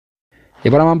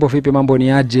Bwana, mambo vipi? Mambo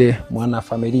ni aje mwana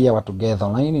familia wa Together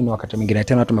Online? Ni wakati mwingine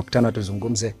tena tumekutana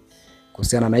tuzungumze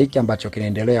kuhusiana na hiki ambacho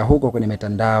kinaendelea huko kwenye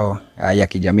mitandao ya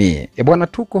kijamii. Bwana,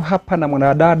 tuko hapa na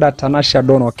mwanadada Tanasha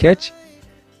Okech,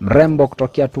 mrembo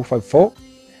kutokea 254.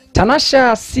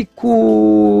 Tanasha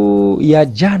siku ya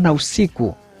jana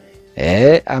usiku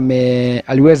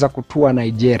aliweza kutua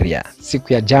Nigeria.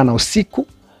 Siku ya jana usiku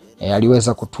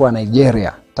aliweza kutua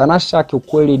Nigeria. Tanasha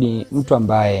kiukweli ni mtu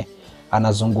ambaye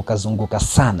anazunguka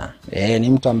sana. Ni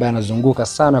mtu ambaye anazunguka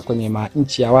sana kwenye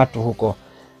nchi ya watu huko.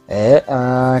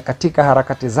 Katika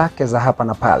harakati zake za hapa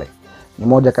na pale. Ni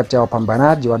moja kati ya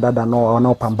wapambanaji wadada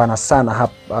wanaopambana sana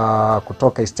hapa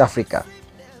kutoka East Africa.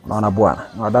 Unaona bwana,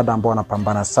 ni wadada ambao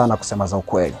wanapambana sana kusema za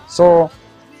ukweli. So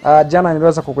jana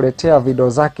niliweza kukuletea video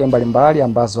zake mbalimbali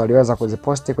ambazo aliweza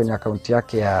kuziposti kwenye akaunti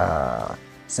yake ya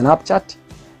Snapchat.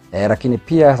 Lakini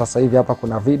pia sasa hivi hapa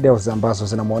kuna videos ambazo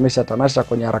zinamuonesha Tanasha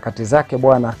kwenye harakati zake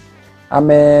bwana.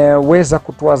 Ameweza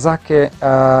kutua zake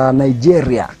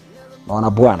Nigeria. Unaona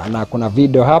bwana, na kuna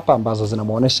video hapa ambazo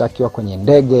zinamuonesha akiwa kwenye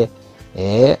ndege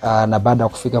na baada ya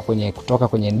kufika kutoka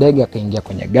kwenye ndege akaingia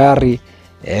kwenye gari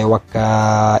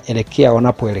wakaelekea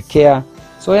wanapoelekea.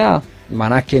 So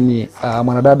maana yake ni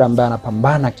mwanadada ambaye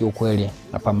anapambana kiukweli,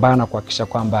 anapambana kuhakikisha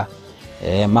kwamba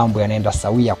mambo yanaenda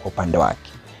sawia kwa upande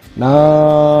wake.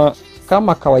 Na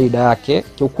kama kawaida yake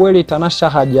kiukweli Tanasha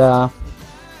hajaweka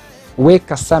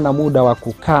sana muda wa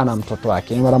kukaa na mtoto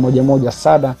wake. Ni mara moja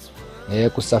sana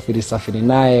kusafiri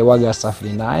naye, waga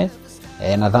safiri naye.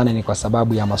 Nadhani ni kwa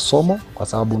sababu ya masomo, kwa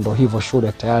sababu ndo hivyo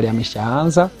shule tayari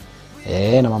ameshaanza.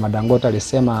 Na mama Dangote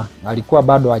alisema alikuwa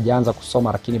bado hajaanza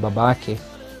kusoma, lakini baba yake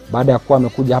baada ya kuwa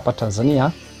amekuja hapa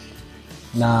Tanzania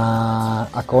na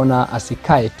akaona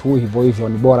asikae tu hivyo,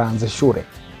 ni bora aanze shule.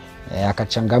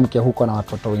 Akachangamke huko na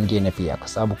watoto wengine pia, kwa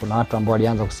sababu kuna watu ambao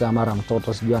walianza kusema mara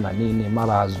mtoto sijui ana nini,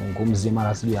 mara hazungumzi,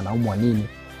 mara sijui anaumwa nini.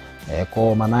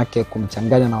 Kwa manake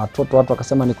kumchanganya na watu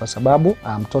wakasema ni kwa sababu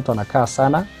mtoto anakaa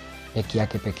sana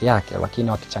peke yake, lakini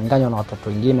wakichanganywa na watoto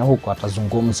wengine huko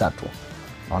atazungumza tu.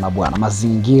 Naona bwana,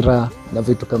 mazingira na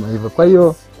vitu kama hivyo. Kwa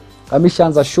hiyo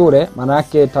ameshaanza shule, maana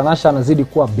yake Tanasha anazidi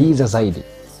kuwa busy zaidi.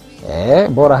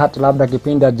 Bora hata labda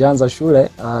kipindi hajaanza shule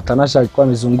Tanasha alikuwa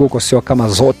mizunguko sio kama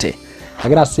zote.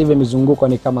 Lakini sasa hivi mizunguko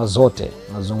ni kama zote.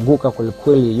 Anazunguka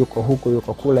kweli, yuko huko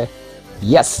yuko kule.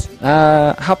 Yes.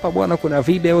 Hapa bwana kuna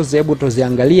videos, hebu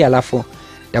tuziangalia alafu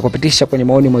ya kupitisha kwenye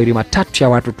maoni mawili matatu ya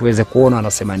watu tuweze kuona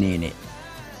wanasema nini.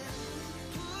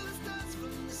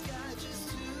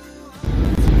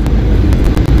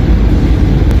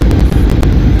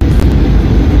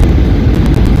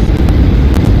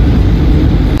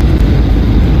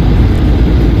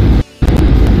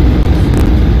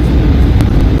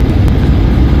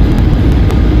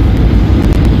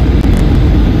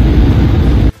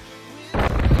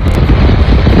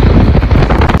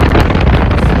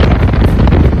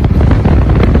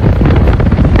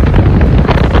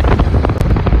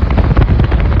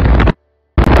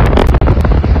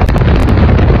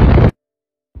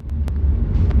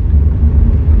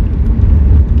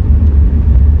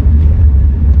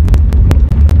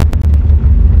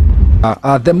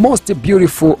 The most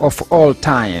beautiful of all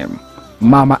time,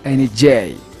 Mama NJ.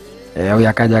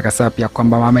 Yakaja akasema pia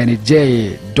kwamba Mama NJ,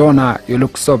 Donna, you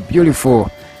look so beautiful.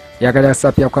 Yakaja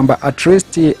akasema pia kwamba at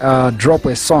least drop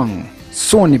a song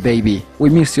soon baby, we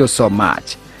miss you so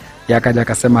much. Yakaja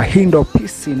akasema hindo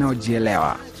peace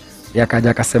inayojielewa.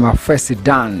 Yakaja akasema face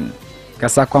done.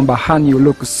 Kasa kwamba honey you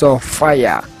look so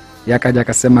fire. Yakaja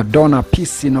akasema Donna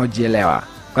peace inayojielewa.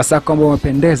 Kasa kwamba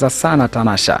umependeza sana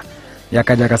Tanasha.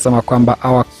 Yakaja akasema kwamba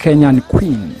our Kenyan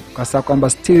queen, kwa sababu kwamba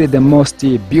still the most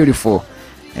beautiful.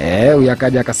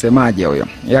 Yakaja akasemaje huyo?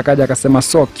 Yakaja akasema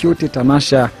so cute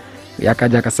Tanasha.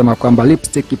 Yakaja akasema kwamba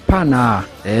lipstick pana,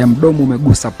 mdomo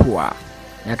umegusa pua.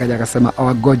 Yakaja akasema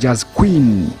our gorgeous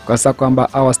queen, kwa sababu kwamba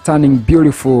our stunning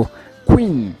beautiful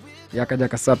queen. Yakaja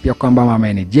akasema pia kwamba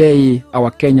Mama NJ,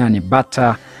 our Kenyan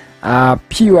butter,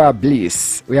 pure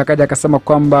bliss. Yakaja akasema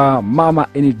kwamba Mama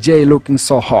NJ looking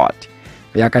so hot.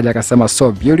 Yakaja akasema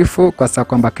so beautiful, kwa sababu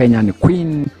kwamba Kenya ni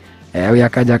queen.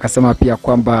 Yakaja akasema pia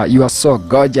kwamba you are so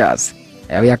gorgeous.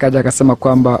 Yakaja akasema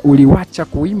kwamba uliwacha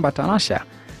kuimba Tanasha.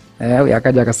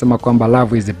 Yakaja akasema kwamba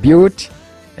love is beauty.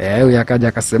 Yakaja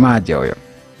akasemaje huyo?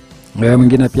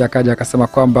 Mwingine pia akaja akasema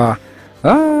kwamba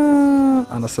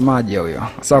anasemaje huyo?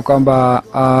 Sasa kwamba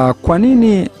kwa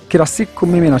nini kila siku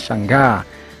mimi nashangaa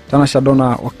Tanasha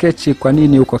Okech, kwa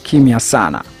nini uko kimya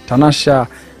sana? Tanasha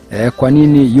kwa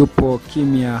nini yupo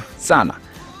kimya sana?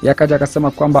 Yakaja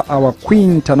akasema kwamba our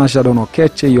queen Tanasha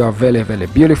Okech, you are very very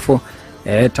beautiful.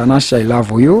 Tanasha I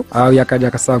love you. Au yakaja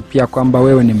akasema pia kwamba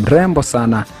wewe ni mrembo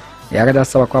sana. Akaja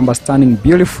akasema kwamba stunning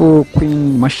beautiful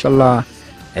queen mashallah.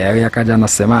 Akaja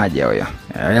anasemaje huyo?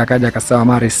 Akaja akasema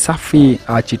mari safi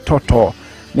chitoto.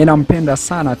 Mimi nampenda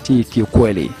sana T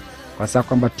kiukweli. Kwa sababu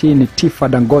kwamba T ni Tifa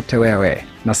Dangote wewe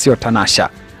na sio Tanasha.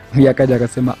 Akaja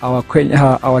akasema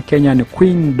our Kenya ni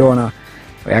queen dona.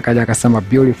 Akaja akasema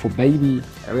beautiful baby.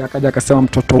 Akaja akasema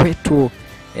mtoto wetu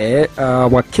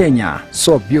wa Kenya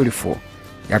so beautiful.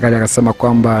 Akaja akasema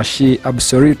kwamba she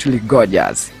absolutely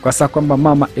gorgeous. Kwa sababu kwamba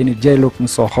mama NJ looking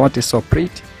so hot so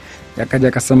pretty. Akaja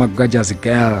akasema gorgeous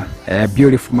girl,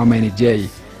 beautiful mama NJ.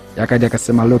 Akaja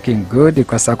akasema looking good.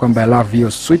 Kwa sababu kwamba I love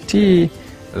you sweetie,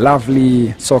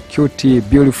 lovely, so cute,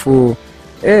 beautiful.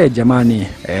 Jamani,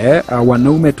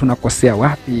 wanaume tunakosea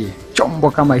wapi?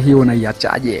 Chombo kama hii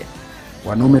unaiachaje?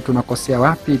 Wanaume tunakosea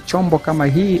wapi? Chombo kama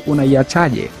hii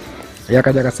unaiachaje?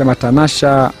 Akaja akasema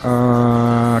Tanasha,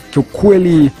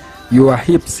 kiukweli your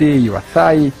hips, your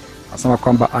thigh, asema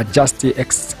kwamba are just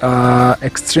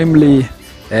extremely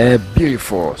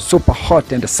beautiful, super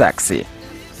hot and sexy.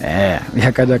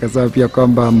 Akaja akasema pia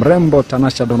kwamba mrembo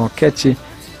Tanasha Donokechi,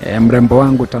 mrembo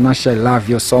wangu Tanasha, I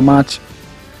love you so much.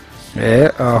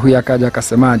 Huyu akaja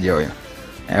akasemaje huyo?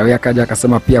 Huyu akaja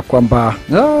akasema pia kwamba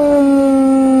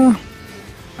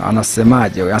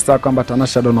anasemaje huyo? Anasema kwamba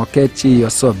Tanasha Donokechi, you're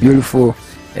so beautiful.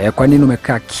 Kwa nini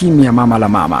umekaa kimya mama la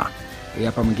mama? Huyu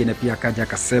hapa mwingine pia akaja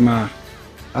akasema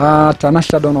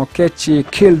Tanasha Donokechi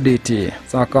killed it.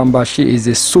 Anasema kwamba she is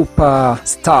a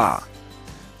superstar.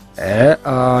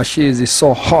 She is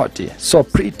so hot, so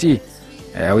pretty.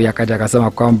 Huyu akaja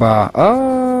akasema kwamba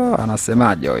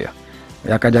anasemaje huyo?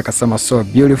 Akaja akasema so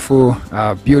beautiful,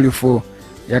 beautiful.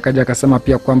 Akaja akasema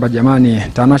pia kwamba jamani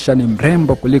Tanasha ni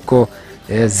mrembo kuliko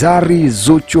Zari,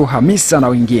 Zuchu, Hamisa na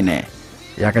wengine.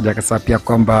 Akaja akasema pia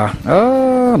kwamba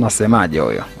nasemaje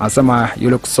huyo? Anasema you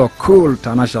look so cool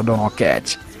Tanasha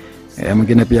Donokechi.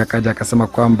 Mwingine pia akaja akasema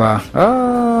kwamba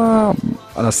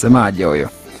anasemaje huyo?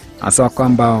 Anasema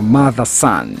kwamba mother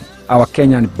son, our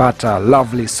Kenyan butter,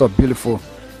 lovely, so beautiful.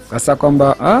 Anasema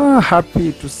kwamba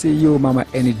happy to see you mama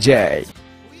NJ.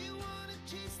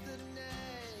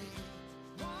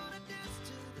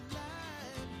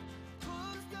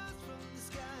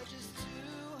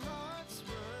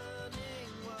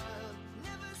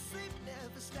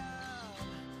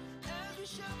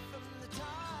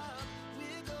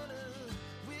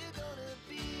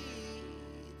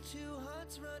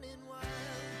 Running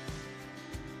wild.